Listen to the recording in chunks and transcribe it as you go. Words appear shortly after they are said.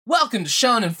Welcome to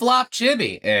Shonen Flop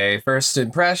Chibi, a first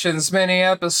impressions mini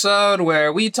episode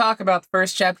where we talk about the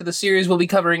first chapter of the series we'll be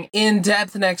covering in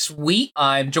depth next week.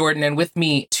 I'm Jordan, and with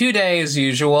me today, as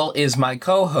usual, is my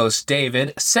co-host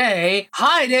David. Say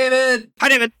hi, David! Hi,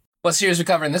 David! What series are we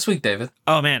covering this week, David?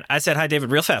 Oh man, I said hi,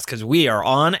 David, real fast because we are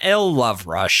on a love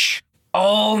rush.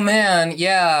 Oh man,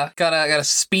 yeah, gotta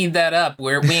speed that up.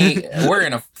 We're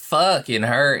in a fucking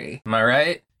hurry. Am I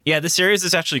right? Yeah, the series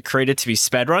is actually created to be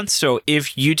spedrun, so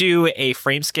if you do a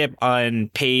frame skip on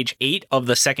page 8 of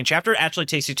the second chapter, it actually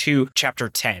takes you to chapter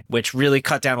 10, which really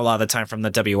cut down a lot of the time from the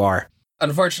WR.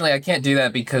 Unfortunately, I can't do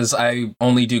that because I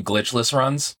only do glitchless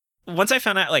runs. Once I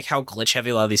found out like how glitch heavy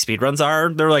a lot of these speedruns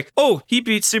are, they're like, oh, he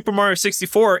beat Super Mario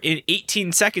 64 in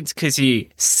 18 seconds because he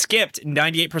skipped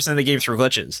 98% of the game through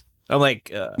glitches. I'm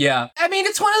like, yeah. I mean,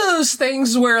 it's one of those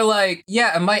things where, like,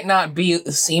 yeah, it might not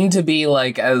seem to be,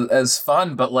 like, as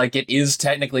fun, but, like, it is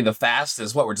technically the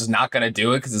fastest. What, we're just not gonna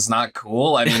do it because it's not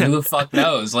cool? I mean, who the fuck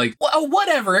knows? Like, well,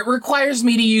 whatever. It requires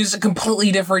me to use a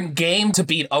completely different game to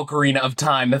beat Ocarina of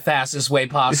Time the fastest way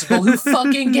possible. Who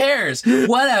fucking cares?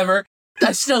 Whatever.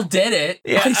 I still did it.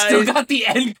 Yeah, I still got the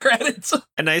end credits.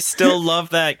 And I still love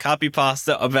that copy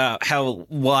pasta about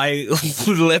why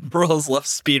liberals love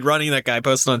speedrunning that guy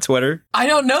posted on Twitter. I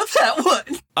don't know that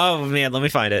one. Oh man, let me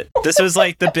find it. This was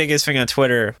like the biggest thing on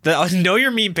Twitter. The Know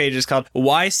Your Meme page is called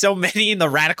Why So Many in the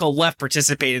Radical Left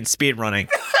Participate in Speedrunning.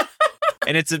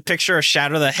 And it's a picture of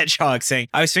Shadow the Hedgehog saying,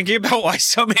 I was thinking about why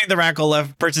so many of the radical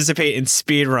left participate in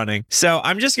speedrunning. So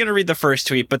I'm just going to read the first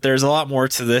tweet, but there's a lot more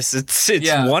to this. It's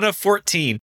one of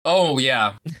 14. Oh,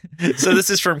 yeah. So this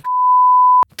is from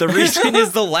the reason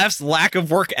is the left's lack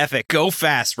of work ethic. Go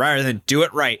fast rather than do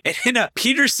it right. And in a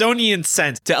Petersonian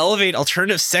sense, to elevate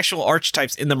alternative sexual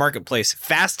archetypes in the marketplace.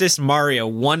 Fastest Mario,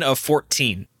 1 of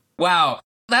 14. Wow.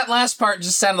 That last part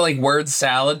just sounded like word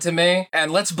salad to me.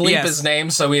 And let's bleep his name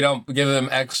so we don't give him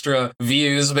extra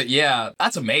views. But yeah,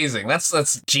 that's amazing.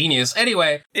 That's genius.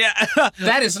 Anyway, yeah,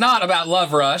 that is not about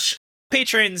Love Rush.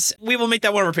 Patrons, we will make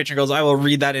that one of our Patreon goals. I will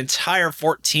read that entire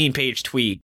 14-page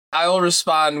tweet. I will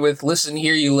respond with, listen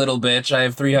here, you little bitch, I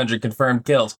have 300 confirmed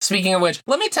kills. Speaking of which,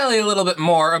 let me tell you a little bit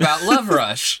more about Love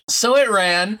Rush. So it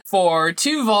ran for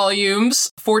 2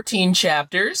 volumes, 14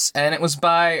 chapters, and it was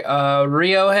by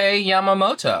Ryohei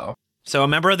Yamamoto. So a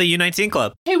member of the U19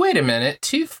 Club. Hey, wait a minute,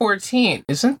 2/14,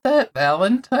 isn't that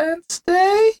Valentine's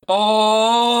Day?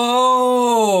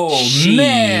 Oh,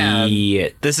 man!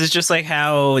 This is just like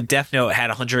how Death Note had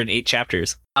 108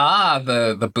 chapters. Ah,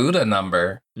 the Buddha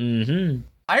number. Mm-hmm.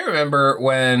 I remember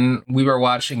when we were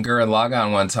watching Gurren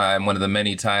Lagann one time, one of the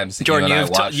many times that Jordan, you and I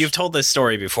watched. You've told this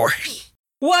story before.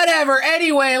 Whatever.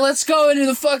 Anyway, let's go into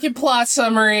the fucking plot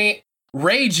summary.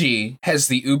 Reiji has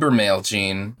the Uber male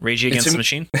gene. Reiji against the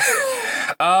machine?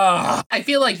 I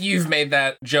feel like you've made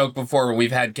that joke before when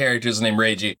we've had characters named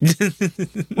Reiji.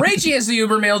 Reiji has the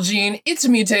Uber male gene. It's a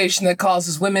mutation that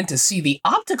causes women to see the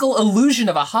optical illusion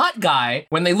of a hot guy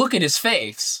when they look at his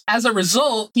face. As a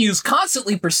result, he is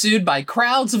constantly pursued by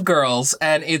crowds of girls,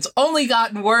 and it's only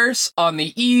gotten worse on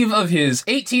the eve of his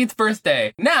 18th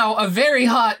birthday. Now, a very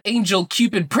hot angel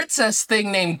Cupid princess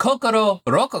thing named Kokoro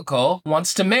Rococo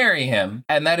wants to marry him,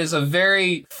 and that is a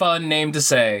very fun name to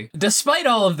say. Despite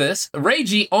all of this,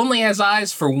 Reiji only has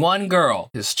eyes for one girl,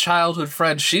 his childhood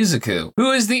friend Shizuku,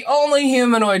 who is the only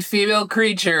humanoid female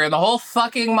creature in the whole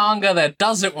fucking manga that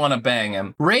doesn't want to bang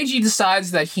him. Reiji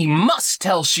decides that he must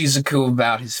tell Shizuku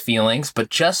about his feelings, but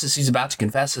just as he's about to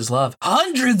confess his love,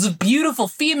 hundreds of beautiful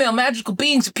female magical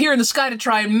beings appear in the sky to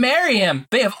try and marry him.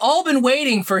 They have all been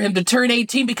waiting for him to turn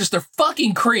 18 because they're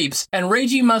fucking creeps, and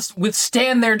Reiji must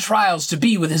withstand their trials to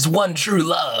be with his one true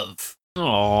love.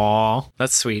 Aww,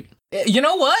 that's sweet. You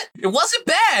know what? It wasn't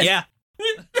bad. Yeah.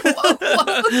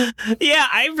 Yeah,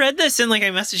 I read this and like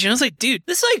I messaged you and I was like, dude,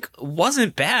 this like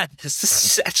wasn't bad. This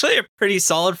is actually a pretty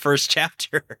solid first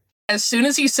chapter. As soon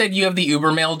as he said you have the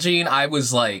Uber male gene, I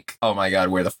was like, oh my god,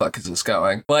 where the fuck is this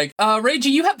going? Like, Reiji,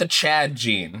 you have the Chad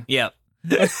gene. Yep.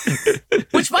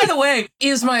 Which, by the way,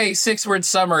 is my 6-word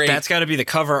summary. That's got to be the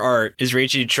cover art. Is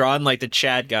Reiji drawn like the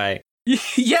Chad guy?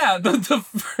 Yeah, the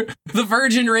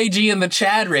Virgin Reiji and the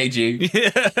Chad Reiji.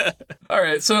 Yeah. All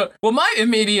right, so, well, my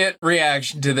immediate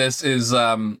reaction to this is,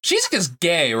 Shizuka's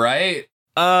gay, right?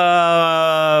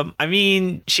 I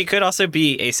mean, she could also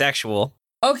be asexual.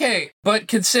 Okay, but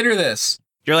consider this.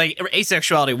 You're like,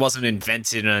 asexuality wasn't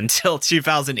invented until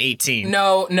 2018.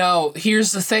 No.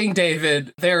 Here's the thing,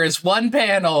 David. There is one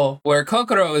panel where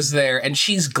Kokoro is there and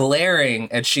she's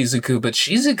glaring at Shizuku, but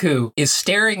Shizuku is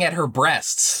staring at her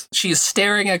breasts. She is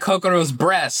staring at Kokoro's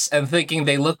breasts and thinking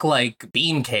they look like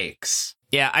bean cakes.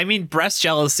 Yeah, I mean, breast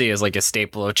jealousy is like a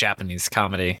staple of Japanese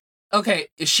comedy. Okay,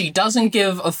 she doesn't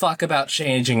give a fuck about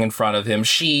changing in front of him.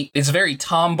 She is very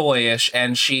tomboyish,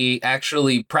 and she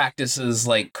actually practices,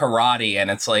 like, karate,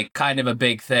 and it's, like, kind of a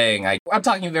big thing. I'm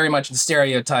talking very much in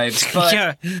stereotypes, but...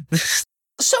 Yeah.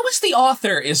 So is the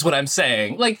author, is what I'm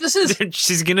saying. Like, this is...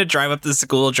 She's gonna drive up to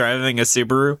school driving a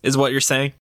Subaru, is what you're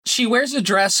saying? She wears a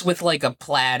dress with, like, a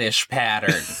plaid-ish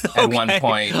pattern at one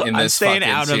point in this fucking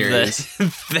out series.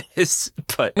 Of this,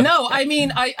 but... No, I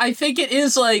mean, I think it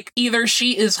is, like, either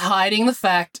she is hiding the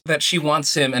fact that she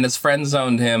wants him and has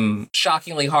friend-zoned him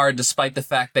shockingly hard despite the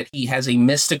fact that he has a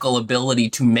mystical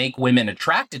ability to make women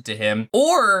attracted to him,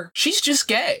 or she's just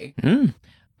gay.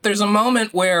 There's a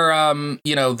moment where,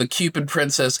 the Cupid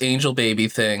Princess Angel Baby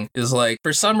thing is like,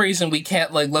 for some reason, we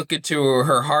can't, like, look into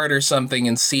her heart or something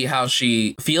and see how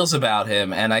she feels about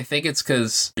him. And I think it's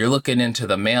because you're looking into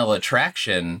the male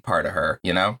attraction part of her,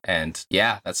 you know? And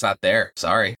yeah, that's not there.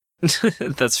 Sorry.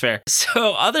 That's fair.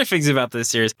 So, other things about this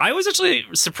series. I was actually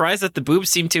surprised that the boobs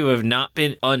seem to have not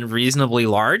been unreasonably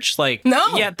large. Like,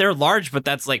 no. Yeah, they're large, but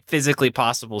that's like physically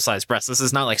possible size breasts. This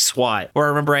is not like SWAT. Or I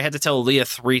remember I had to tell Leah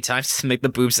 3 times to make the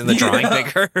boobs in the drawing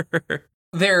bigger.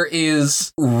 There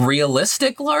is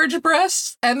realistic large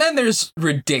breasts, and then there's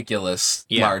ridiculous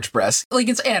large breasts. Like,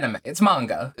 it's anime. It's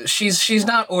manga. She's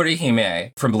not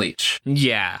Orihime from Bleach.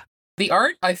 Yeah. The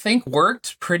art, I think,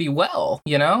 worked pretty well,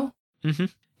 you know? Mm-hmm.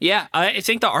 Yeah, I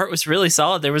think the art was really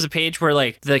solid. There was a page where,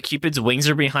 like, the Cupid's wings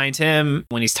are behind him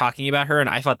when he's talking about her, and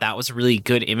I thought that was really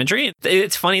good imagery.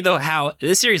 It's funny, though, how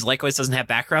this series likewise doesn't have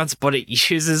backgrounds, but it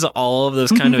uses all of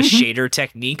those kind of shader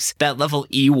techniques that Level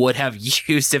E would have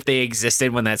used if they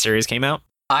existed when that series came out.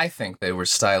 I think they were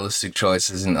stylistic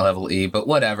choices in Level E, but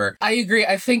whatever. I agree.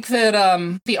 I think that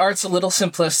the art's a little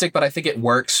simplistic, but I think it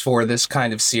works for this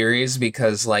kind of series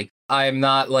because, like, I'm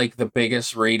not, like, the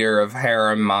biggest reader of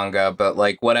harem manga, but,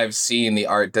 like, what I've seen, the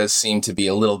art does seem to be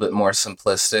a little bit more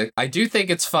simplistic. I do think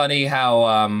it's funny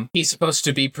how he's supposed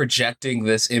to be projecting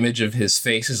this image of his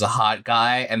face as a hot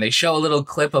guy, and they show a little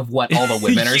clip of what all the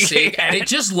women are seeing, and it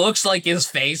just looks like his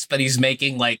face, but he's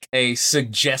making, like, a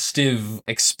suggestive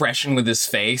expression with his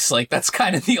face. Like, that's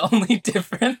kind of the only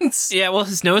difference. Yeah, well,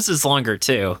 his nose is longer,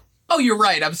 too. Oh, you're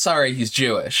right. I'm sorry. He's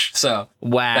Jewish. So,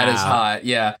 wow. That is hot.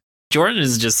 Yeah. Jordan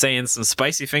is just saying some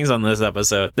spicy things on this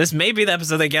episode. This may be the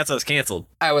episode that gets us canceled.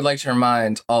 I would like to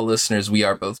remind all listeners we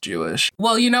are both Jewish.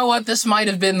 Well, you know what? This might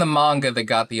have been the manga that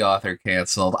got the author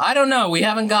canceled. I don't know. We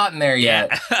haven't gotten there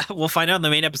yet. Yeah. We'll find out in the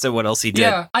main episode what else he did.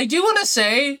 Yeah. I do want to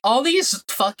say, all these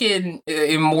fucking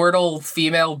immortal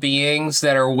female beings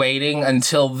that are waiting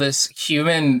until this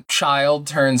human child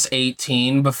turns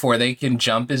 18 before they can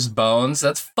jump his bones,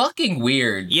 that's fucking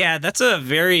weird. Yeah, that's a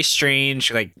very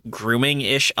strange, like,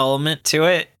 grooming-ish element to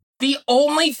it. The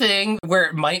only thing where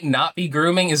it might not be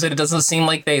grooming is that it doesn't seem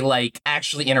like they, like,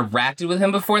 actually interacted with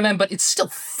him before then, but it's still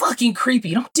fucking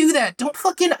creepy. Don't do that. Don't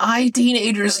fucking eye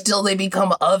teenagers until they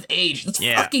become of age. It's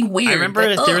fucking weird. I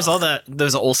remember there was all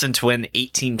those Olsen Twin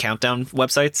 18 countdown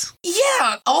websites.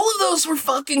 Yeah, all of those were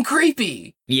fucking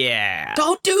creepy. Yeah.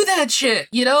 Don't do that shit,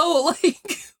 you know?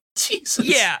 Like, Jesus.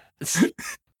 Yeah.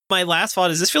 My last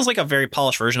thought is this feels like a very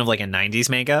polished version of like a 90s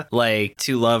manga, like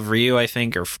To Love Ryu, I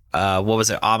think, or what was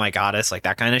it? Oh My Goddess, like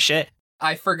that kind of shit.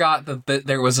 I forgot that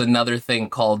there was another thing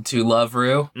called To Love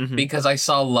Ryu because I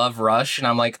saw Love Rush and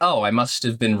I'm like, oh, I must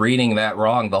have been reading that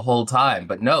wrong the whole time.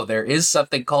 But no, there is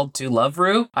something called To Love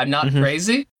Ryu. I'm not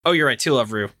crazy. Oh, you're right. To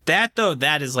Love Ryu. That, though,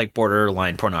 that is like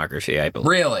borderline pornography, I believe.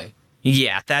 Really?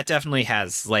 Yeah, that definitely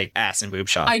has, like, ass and boob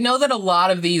shot. I know that a lot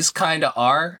of these kind of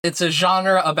are. It's a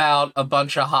genre about a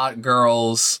bunch of hot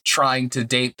girls trying to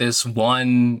date this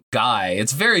one guy.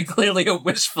 It's very clearly a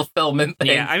wish fulfillment thing.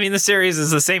 Yeah, I mean, the series is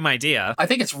the same idea. I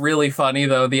think it's really funny,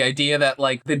 though, the idea that,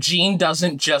 like, the gene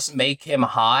doesn't just make him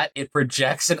hot, it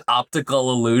projects an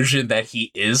optical illusion that he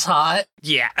is hot.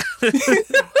 Yeah.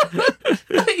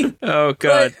 Like, oh,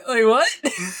 God. Like what?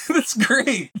 That's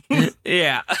great.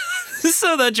 Yeah.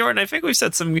 So, Jordan, I think we've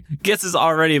said some guesses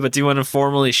already, but do you want to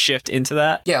formally shift into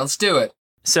that? Yeah, let's do it.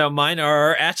 So mine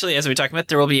are, actually, as we were talking about,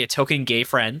 there will be a token gay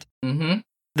friend. Mm-hmm.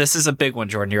 This is a big one,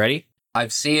 Jordan. You ready? I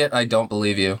see it. I don't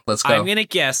believe you. Let's go. I'm going to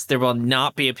guess there will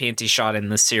not be a panty shot in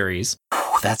this series.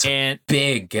 That's a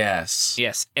big guess.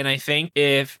 Yes, and I think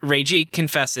if Reiji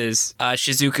confesses,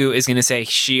 Shizuku is going to say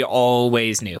she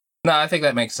always knew. No, I think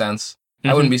that makes sense.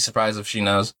 I wouldn't be surprised if she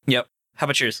knows. Yep. How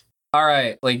about yours? All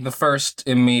right, like the first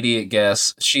immediate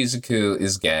guess, Shizuku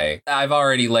is gay. I've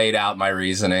already laid out my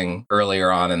reasoning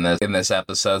earlier on in this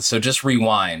episode, so just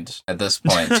rewind at this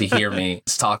point to hear me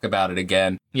talk about it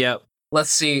again. Yep. Let's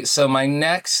see. So my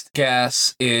next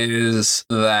guess is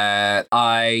that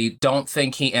I don't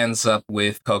think he ends up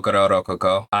with Kokoro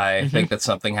Rokoko. I think that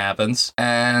something happens.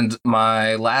 And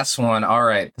my last one, all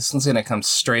right, this one's going to come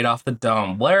straight off the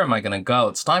dome. Where am I going to go?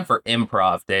 It's time for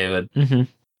improv, David.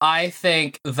 I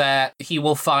think that he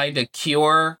will find a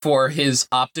cure for his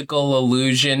optical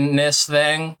illusionness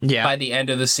thing by the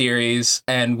end of the series,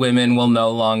 and women will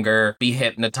no longer be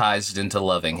hypnotized into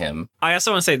loving him. I also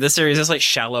want to say this series is like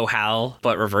Shallow Hal,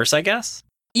 but reverse, I guess.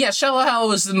 Yeah, Shallow Hal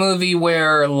was the movie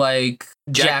where, like,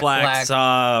 Jack Black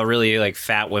saw really, like,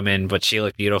 fat women, but she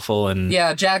looked beautiful. And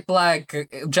yeah, Jack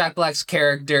Black's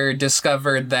character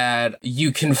discovered that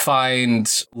you can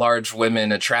find large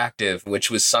women attractive, which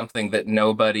was something that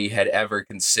nobody had ever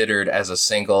considered as a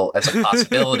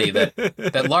possibility,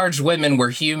 that large women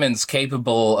were humans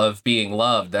capable of being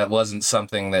loved. That wasn't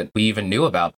something that we even knew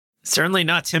about. Certainly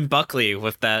not Tim Buckley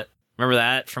with that. Remember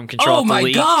that from Control Oh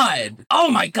my god!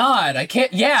 Oh my god! I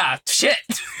can't. Yeah, shit.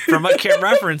 From a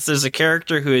reference, there's a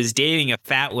character who is dating a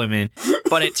fat woman,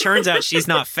 but it turns out she's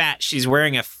not fat. She's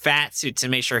wearing a fat suit to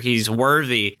make sure he's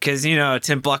worthy. Because, you know,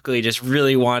 Tim Buckley just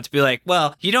really wanted to be like,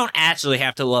 well, you don't actually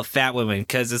have to love fat women,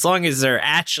 because as long as they're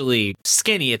actually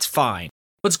skinny, it's fine.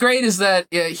 What's great is that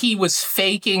he was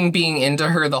faking being into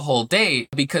her the whole date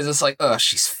because it's like, oh,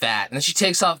 she's fat. And then she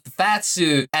takes off the fat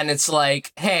suit and it's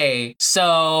like, hey,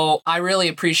 so I really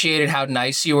appreciated how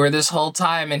nice you were this whole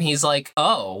time. And he's like,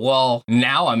 oh, well,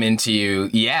 now I'm into you.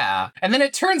 Yeah. And then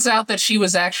it turns out that she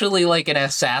was actually like an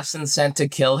assassin sent to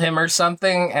kill him or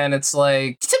something. And it's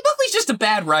like, Tim Buckley's just a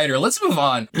bad writer. Let's move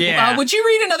on. Yeah. Would you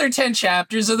read another 10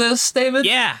 chapters of this, David?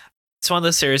 Yeah. It's one of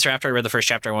those series where after I read the first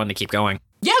chapter, I wanted to keep going.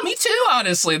 Yeah, me too,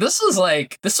 honestly. This was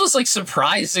like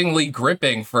surprisingly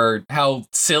gripping for how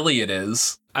silly it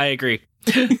is. I agree.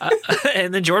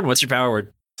 And then Jordan, what's your power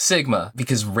word? Sigma,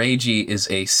 because Reiji is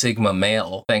a Sigma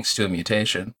male thanks to a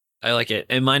mutation. I like it.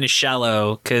 And mine is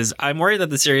Shallow, because I'm worried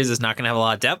that the series is not going to have a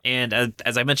lot of depth. And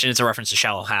as I mentioned, it's a reference to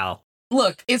Shallow Hal.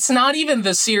 Look, it's not even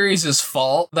the series'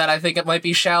 fault that I think it might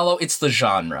be shallow. It's the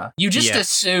genre. You just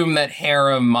assume that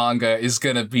harem manga is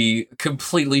going to be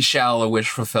completely shallow wish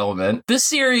fulfillment. This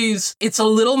series, it's a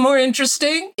little more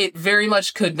interesting. It very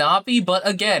much could not be, but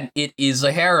again, it is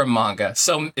a harem manga,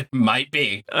 so it might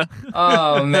be.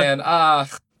 Oh, man.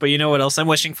 But you know what else I'm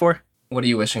wishing for? What are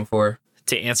you wishing for?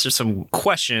 To answer some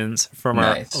questions from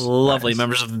our lovely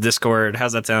members of the Discord.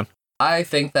 How's that sound? I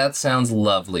think that sounds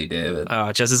lovely, David.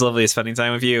 Oh, just as lovely as spending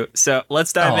time with you. So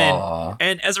let's dive in.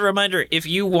 And as a reminder, if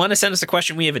you want to send us a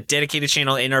question, we have a dedicated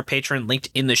channel in our Patreon linked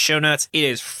in the show notes. It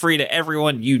is free to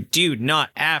everyone. You do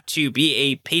not have to be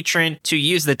a patron to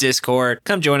use the Discord.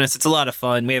 Come join us. It's a lot of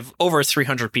fun. We have over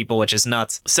 300 people, which is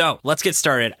nuts. So let's get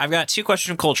started. I've got 2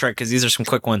 questions from Coltrek because these are some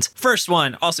quick ones. First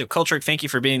one, also Coltrek, thank you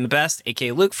for being the best,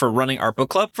 aka Luke, for running our book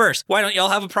club. First, why don't y'all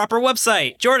have a proper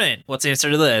website? Jordan, what's the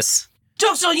answer to this?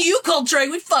 Joke's on you,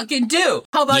 Coltrane. We fucking do.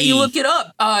 How about you look it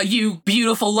up, you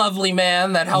beautiful, lovely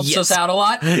man that helps us out a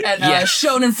lot at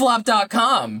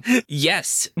shonenflop.com.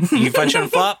 Yes. You can find Shonen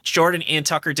Flop. Jordan and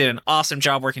Tucker did an awesome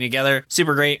job working together.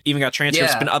 Super great. Even got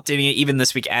transcripts. Been updating it even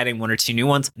this week, adding 1 or 2 new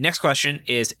ones. Next question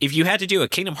is, if you had to do a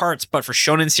Kingdom Hearts but for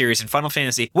Shonen series and Final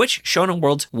Fantasy, which Shonen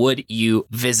worlds would you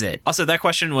visit? Also, that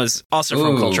question was also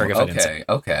from Coltrane.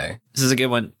 Okay. This is a good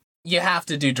one. You have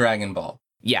to do Dragon Ball.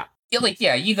 Yeah.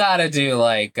 You gotta do,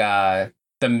 like, the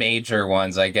major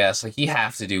ones, I guess. Like, you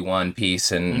have to do One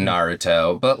Piece and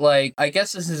Naruto. But, like, I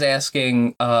guess this is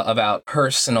asking about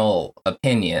personal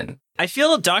opinion. I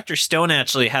feel Dr. Stone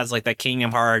actually has, like, that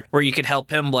Kingdom Heart where you could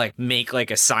help him, like, make, like,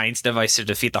 a science device to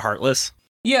defeat the Heartless.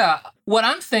 Yeah, what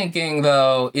I'm thinking,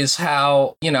 though, is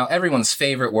how, everyone's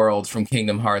favorite world from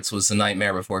Kingdom Hearts was the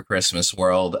Nightmare Before Christmas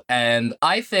world. And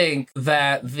I think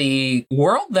that the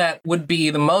world that would be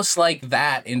the most like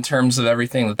that in terms of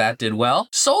everything that did well,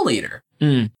 Soul Eater.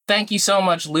 Thank you so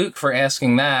much, Luke, for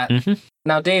asking that.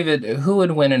 Now, David, who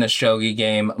would win in a shogi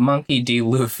game, Monkey D.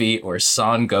 Luffy or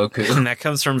Son Goku? And that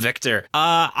comes from Victor.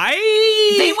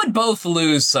 They would both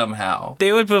lose somehow.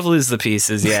 They would both lose the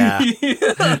pieces, yeah.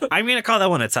 I'm going to call that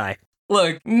one a tie.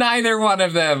 Look, neither one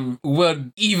of them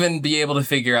would even be able to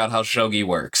figure out how shogi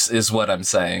works, is what I'm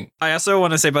saying. I also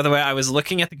want to say, by the way, I was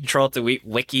looking at the Control Alt Delete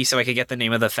wiki so I could get the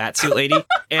name of the fat suit lady.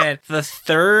 And the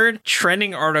third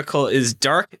trending article is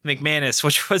Dark McManus,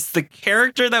 which was the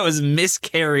character that was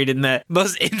miscarried in that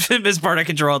most infamous part of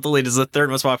Control Alt Delete is the 3rd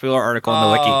most popular article in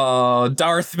the wiki. Oh,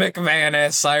 Darth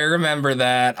McManus. I remember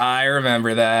that.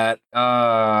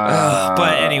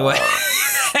 But anyway...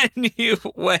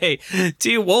 Anyway,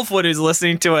 T. Wolfwood, who's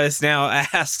listening to us now,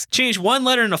 asks, change 1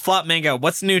 letter in a flop manga.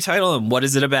 What's the new title and what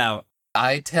is it about?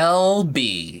 I tell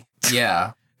B.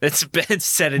 Yeah. It's been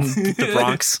set in the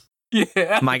Bronx.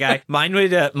 Yeah. My guy. Mine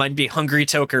would be Hungry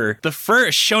Toker, the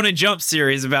first Shonen Jump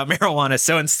series about marijuana.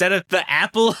 So instead of the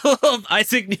apple of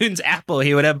Isaac Newton's apple,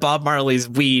 he would have Bob Marley's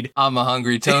weed. I'm a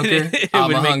hungry toker.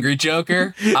 I'm a hungry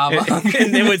joker. I'm a hungry...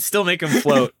 And it would still make him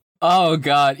float. Oh,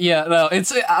 God. Yeah, no,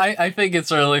 I think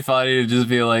it's really funny to just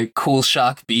be like, Cool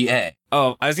Shock BA.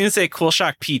 Oh, I was going to say Cool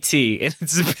Shock PT. And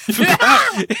it's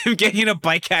about him getting in a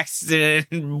bike accident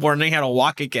and learning how to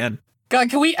walk again. God,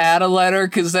 can we add a letter?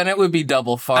 Because then it would be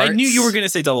double farts. I knew you were going to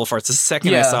say double farts the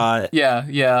second I saw it.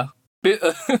 Yeah.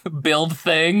 Build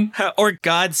thing. Or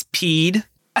God's peed.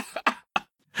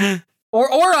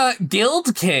 Or a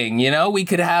Guild King, you know? We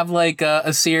could have like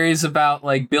a series about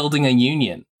like building a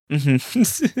union.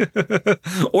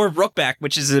 Mm-hmm. Or Rookback,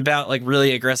 which is about like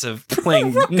really aggressive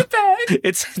playing.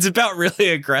 It's about really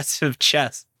aggressive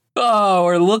chess. Oh,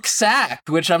 or Look Sacked,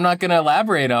 which I'm not going to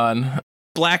elaborate on.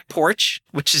 Black Porch,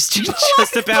 which is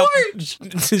just about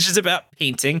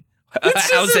painting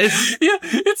houses.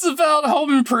 It's about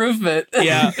home improvement.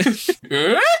 Yeah.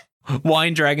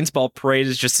 Wine Dragon's Ball Parade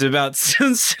is just about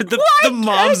the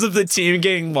moms of the team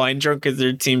getting wine drunk because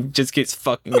their team just gets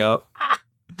fucking up.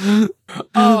 Oh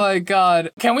my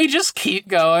God. Can we just keep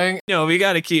going? No, we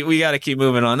gotta keep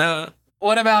moving on.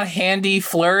 What about Handy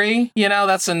Flurry? You know,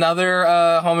 that's another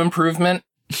home improvement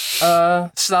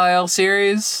style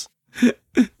series.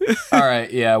 All right,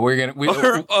 yeah, we're gonna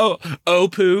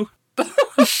Opoo.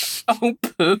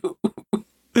 Opoo.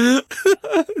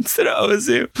 Instead of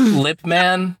Ozu.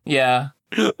 Lipman, yeah.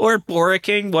 Or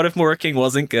Boraking. What if Boraking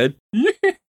wasn't good?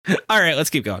 All right, let's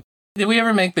keep going. Did we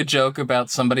ever make the joke about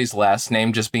somebody's last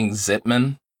name just being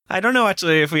Zipman? I don't know,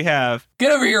 actually, if we have.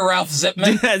 Get over here, Ralph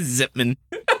Zipman. Zipman.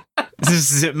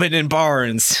 Zipman and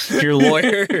Barnes, your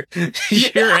lawyer,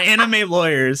 your anime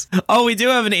lawyers. Oh, we do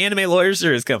have an anime lawyer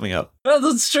series coming up. Oh,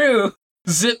 that's true.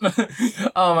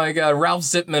 Zipman. Oh my God, Ralph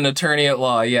Zipman, attorney at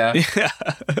law. Yeah.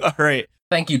 All right.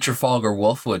 Thank you, Trafalgar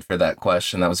Wolfwood, for that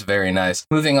question. That was very nice.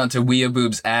 Moving on to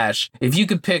Weeaboob's Ash. If you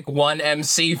could pick one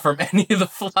MC from any of the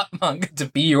flop manga to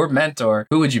be your mentor,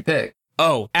 who would you pick?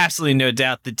 Oh, absolutely no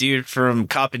doubt. The dude from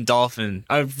Cop and Dolphin.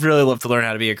 I'd really love to learn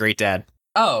how to be a great dad.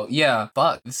 Oh, yeah.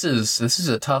 Fuck. This is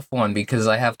a tough one because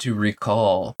I have to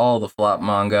recall all the flop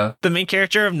manga. The main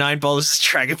character of Nine Balls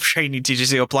Dragon Training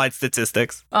teaches you applied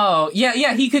statistics. Oh,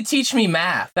 yeah, he could teach me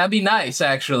math. That'd be nice,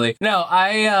 actually. No,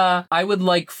 I would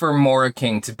like for Mora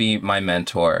King to be my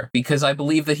mentor because I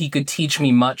believe that he could teach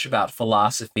me much about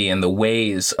philosophy and the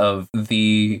ways of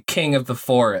the king of the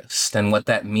forest and what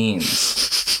that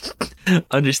means.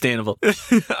 Understandable.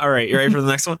 All right, you ready for the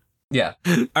next one? Yeah.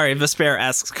 All right, Vesper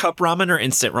asks, cup ramen or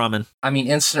instant ramen? I mean,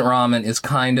 instant ramen is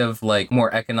kind of like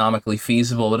more economically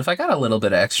feasible, but if I got a little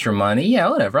bit of extra money, yeah,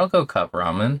 whatever, I'll go cup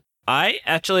ramen. I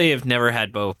actually have never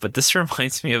had both, but this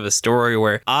reminds me of a story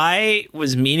where I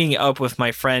was meeting up with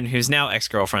my friend who's now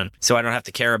ex-girlfriend, so I don't have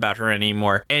to care about her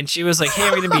anymore. And she was like, hey,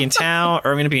 I'm going to be in town,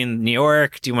 or I'm going to be in New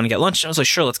York. Do you want to get lunch? And I was like,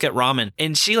 sure, let's get ramen.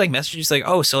 And she like messaged me, she's like,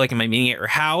 oh, so like, am I meeting at your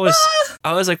house?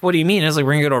 I was like, what do you mean? I was like,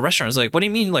 we're going to go to a restaurant. I was like, what do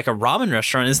you mean like a ramen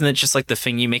restaurant? Isn't it just like the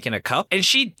thing you make in a cup? And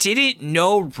she didn't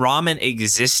know ramen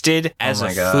existed as a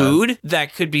food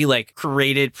that could be like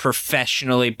created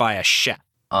professionally by a chef.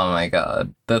 Oh my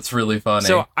God, that's really funny.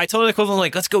 So I told her the equivalent,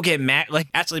 like, let's go get like,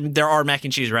 actually, there are mac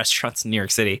and cheese restaurants in New York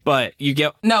City, but you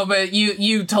get... No, but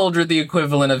you told her the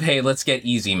equivalent of, hey, let's get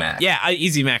Easy Mac. Yeah,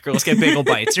 Easy Mac, or let's get Bagel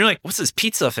Bites. And you're like, what's this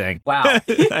pizza thing? Wow.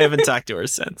 I haven't talked to her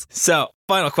since. So,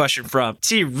 final question from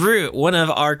T. Root, one of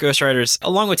our ghostwriters,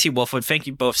 along with T. Wolfwood. Thank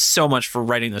you both so much for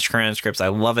writing those transcripts. I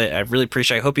love it. I really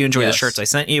appreciate it. I hope you enjoy the shirts I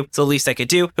sent you. It's the least I could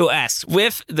do. Who asks,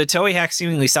 with the Toei hack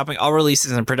seemingly stopping all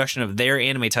releases and production of their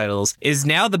anime titles, is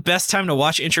now the best time to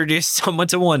watch introduce someone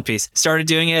to One Piece? Started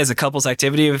doing it as a couple's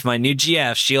activity with my new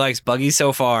GF. She likes Buggy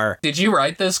so far. Did you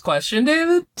write this question,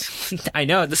 David? I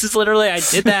know. This is literally, I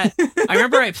did that. I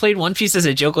remember I played One Piece as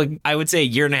a joke, like I would say a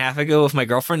year and a half ago with my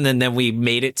girlfriend, and then we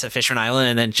made it to Fishman Island,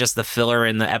 and then just the filler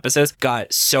in the episodes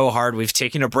got so hard. We've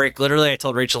taken a break. Literally, I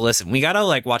told Rachel, listen, we gotta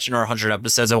like watch our 100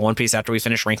 episodes of One Piece after we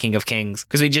finish Ranking of Kings,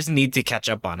 because we just need to catch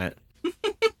up on it.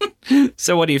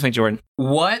 So what do you think, Jordan?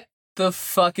 What the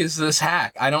fuck is this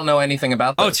hack? I don't know anything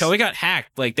about this. Oh, Toei got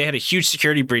hacked. Like, they had a huge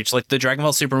security breach. Like, the Dragon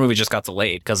Ball Super movie just got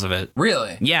delayed because of it.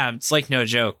 Really? Yeah, it's like no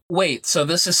joke. Wait, so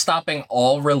this is stopping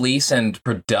all release and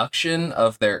production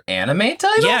of their anime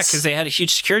titles? Yeah, because they had a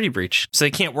huge security breach. So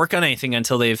they can't work on anything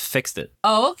until they've fixed it.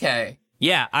 Oh, okay.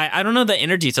 Yeah, I don't know the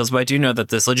inner details, but I do know that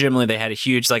this legitimately, they had a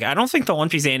huge, like, I don't think the One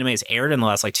Piece anime has aired in the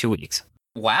last, like, 2 weeks.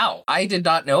 Wow, I did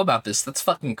not know about this. That's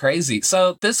fucking crazy.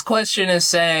 So this question is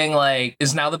saying, like,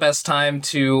 is now the best time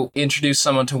to introduce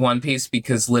someone to One Piece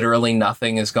because literally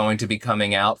nothing is going to be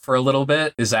coming out for a little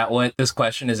bit? Is that what this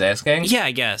question is asking? Yeah,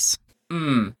 I guess.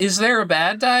 Is there a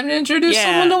bad time to introduce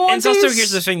someone to One Piece? And also,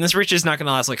 here's the thing. This reach is not going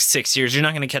to last like 6 years. You're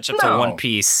not going to catch up to One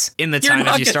Piece in the time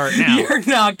as you start now. You're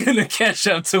not going to catch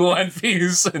up to One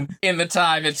Piece in the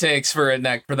time it takes for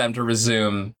them to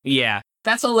resume. Yeah.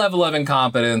 That's a level of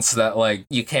incompetence that, like,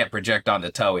 you can't project onto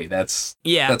Toei. That's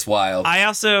wild. I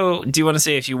also do want to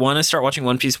say, if you want to start watching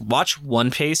One Piece, watch One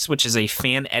Piece, which is a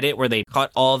fan edit where they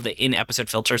cut all of the in-episode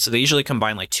filters. So they usually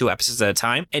combine like 2 episodes at a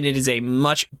time, and it is a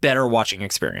much better watching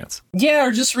experience. Yeah,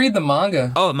 or just read the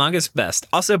manga. Oh, the manga's best.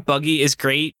 Also, Buggy is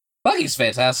great. Buggy's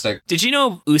fantastic. Did you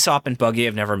know Usopp and Buggy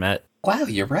have never met? Wow,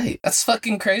 you're right. That's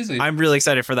fucking crazy. I'm really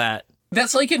excited for that.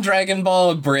 That's like in Dragon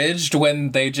Ball Abridged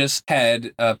when they just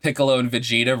had Piccolo and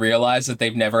Vegeta realize that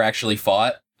they've never actually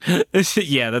fought.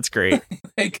 Yeah, that's great.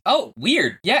 Like, oh,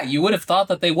 weird. Yeah, you would have thought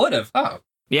that they would have. Oh.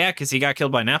 Yeah, because he got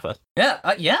killed by Nappa.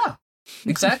 Yeah,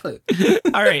 exactly.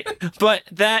 All right, but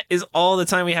that is all the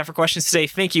time we have for questions today.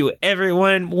 Thank you,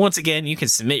 everyone. Once again, you can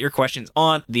submit your questions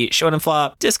on the Shonen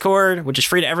Flop Discord, which is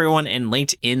free to everyone and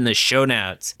linked in the show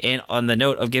notes. And on the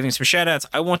note of giving some shout outs,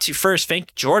 I want to first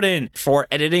thank Jordan for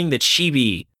editing the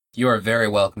Chibi. You are very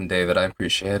welcome, David. I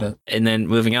appreciate it. And then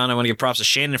moving on, I want to give props to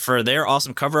Shannon for their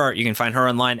awesome cover art. You can find her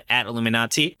online at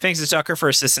Illuminati. Thanks to Tucker for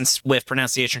assistance with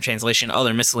pronunciation, translation,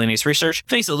 other miscellaneous research.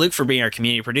 Thanks to Luke for being our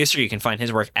community producer. You can find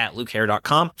his work at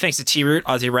lukehair.com. Thanks to T-Root,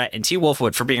 Ozzy Rat, and T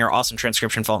Wolfwood for being our awesome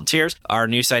transcription volunteers. Our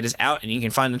new site is out, and you can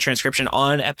find the transcription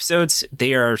on episodes.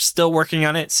 They are still working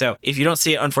on it, so if you don't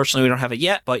see it, unfortunately, we don't have it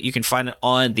yet, but you can find it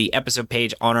on the episode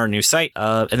page on our new site.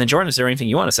 And then, Jordan, is there anything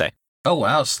you want to say? Oh,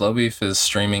 wow. Slow Beef is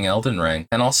streaming Elden Ring.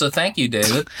 And also, thank you,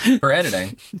 David, for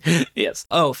editing. Yes.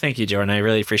 Oh, thank you, Jordan. I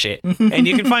really appreciate it. And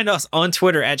you can find us on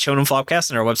Twitter at Shonen Flopcast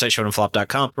and our website,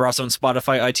 shonenflop.com. We're also on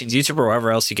Spotify, iTunes, YouTube, or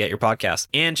wherever else you get your podcast.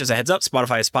 And just a heads up,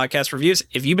 Spotify has podcast reviews.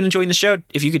 If you've been enjoying the show,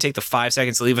 if you could take the 5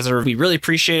 seconds to leave us a review, we really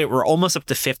appreciate it. We're almost up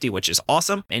to 50, which is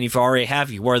awesome. And if you already have,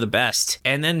 you are the best.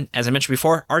 And then, as I mentioned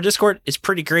before, our Discord is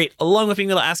pretty great. Along with being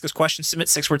able to ask us questions, submit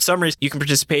 6-word summaries, you can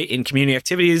participate in community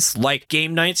activities like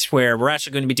game nights, where we're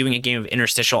actually going to be doing a game of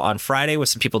Interstitial on Friday with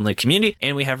some people in the community,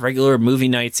 and we have regular movie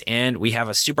nights, and we have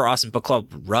a super awesome book club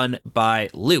run by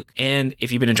Luke. And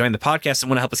if you've been enjoying the podcast and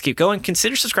want to help us keep going,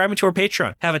 consider subscribing to our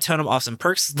Patreon. Have a ton of awesome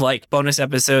perks like bonus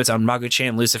episodes on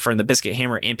Magu-chan, Lucifer, and the Biscuit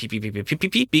Hammer, and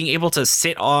PPPPPP. Being able to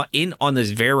sit in on this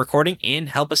very recording and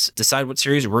help us decide what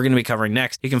series we're going to be covering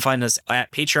next. You can find us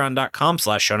at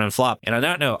patreon.com/shonenflop. And on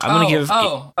that note, I'm going to give...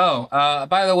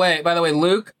 By the way,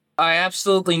 Luke, I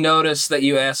absolutely noticed that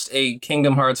you asked a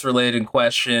Kingdom Hearts related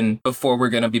question before we're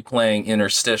going to be playing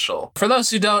Interstitial. For those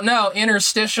who don't know,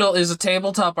 Interstitial is a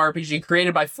tabletop RPG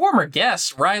created by former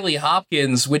guest Riley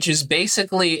Hopkins, which is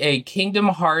basically a Kingdom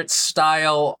Hearts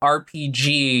style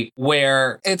RPG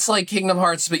where it's like Kingdom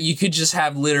Hearts, but you could just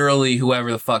have literally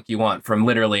whoever the fuck you want from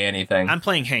literally anything. I'm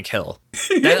playing Hank Hill.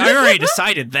 I already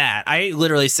decided that. I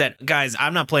literally said, guys,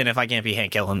 I'm not playing if I can't be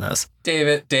Hank Hill in this.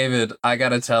 David, I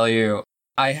gotta tell you,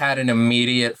 I had an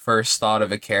immediate first thought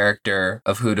of a character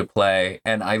of who to play,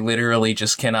 and I literally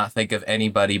just cannot think of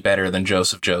anybody better than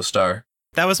Joseph Joestar.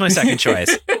 That was my second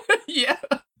choice. Yeah.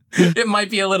 It might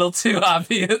be a little too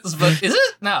obvious, but is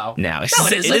it? No. No,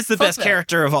 it is the best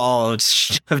character of all of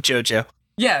JoJo.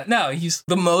 Yeah, no, he's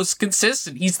the most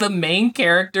consistent. He's the main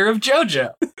character of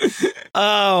JoJo.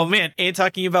 Oh, man. And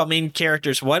talking about main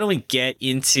characters, why don't we get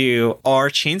into our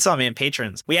Chainsaw Man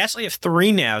patrons? We actually have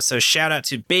 3 now, so shout out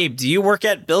to Babe. Do you work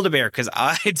at Build-A-Bear? Because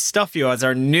I'd stuff you as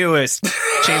our newest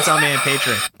Chainsaw Man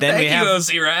patron. Then Thank you,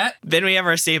 OC Rat. Then we have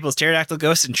our staples, Pterodactyl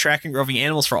Ghosts and Tracking Roving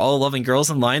Animals for all loving girls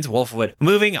and lions, Wolfwood.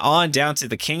 Moving on down to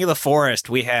the King of the Forest,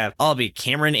 we have Albie,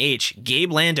 Cameron H.,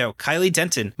 Gabe Lando, Kylie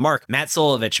Denton, Mark, Matt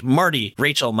Solovich, Marty,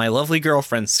 Rachel, my lovely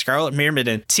girlfriend, Scarlet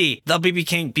Myrmidon, T, the BB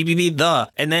King, BBB the,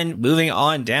 and then moving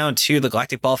on down to the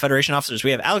Galactic Ball Federation officers,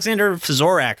 we have Alexander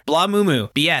Zorak, Blah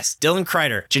Mumu, BS, Dylan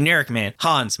Kreider, Generic Man,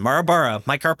 Hans, Marabara,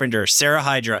 Mike Carpenter, Sarah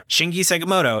Hydra, Shingi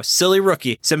Sagamoto, Silly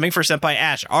Rookie, Subbing for Senpai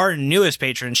Ash, our newest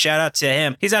patron. Shout out to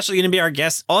him. He's actually going to be our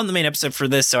guest on the main episode for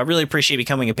this, so I really appreciate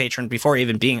becoming a patron before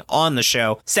even being on the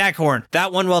show. Saghorn,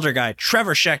 That One Welder Guy,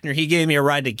 Trevor Schechner, he gave me a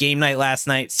ride to game night last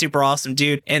night. Super awesome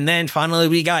dude. And then finally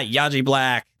we got Yaji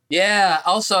Black. Yeah,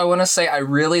 also I want to say I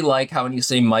really like how when you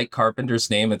say Mike Carpenter's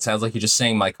name, it sounds like you're just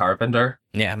saying Mike Carpenter.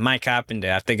 Yeah, Mike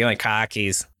Carpenter. I think like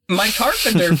cockies. Mike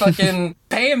Carpenter fucking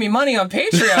paying me money on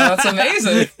Patreon. That's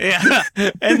amazing. Yeah.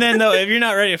 And then, though, if you're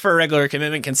not ready for a regular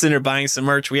commitment, consider buying some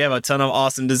merch. We have a ton of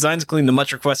awesome designs, including the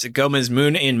much requested Gomez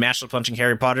Moon and Mashley Punching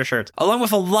Harry Potter shirts, along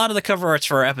with a lot of the cover arts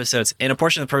for our episodes. And a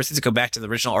portion of the proceeds go back to the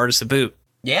original artists to boot.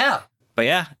 Yeah. But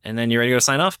yeah, and then you ready to go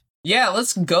sign off? Yeah,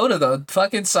 let's go to the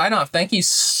fucking sign off. Thank you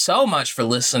so much for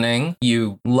listening,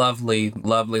 you lovely,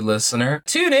 lovely listener.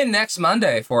 Tune in next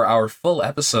Monday for our full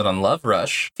episode on Love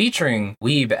Rush featuring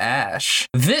Weeb Ash.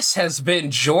 This has been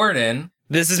Jordan.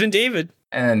 This has been David.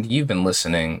 And you've been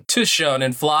listening to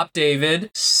Shonen Flop.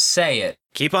 David, say it.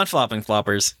 Keep on flopping,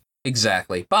 floppers.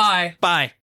 Exactly. Bye.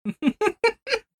 Bye.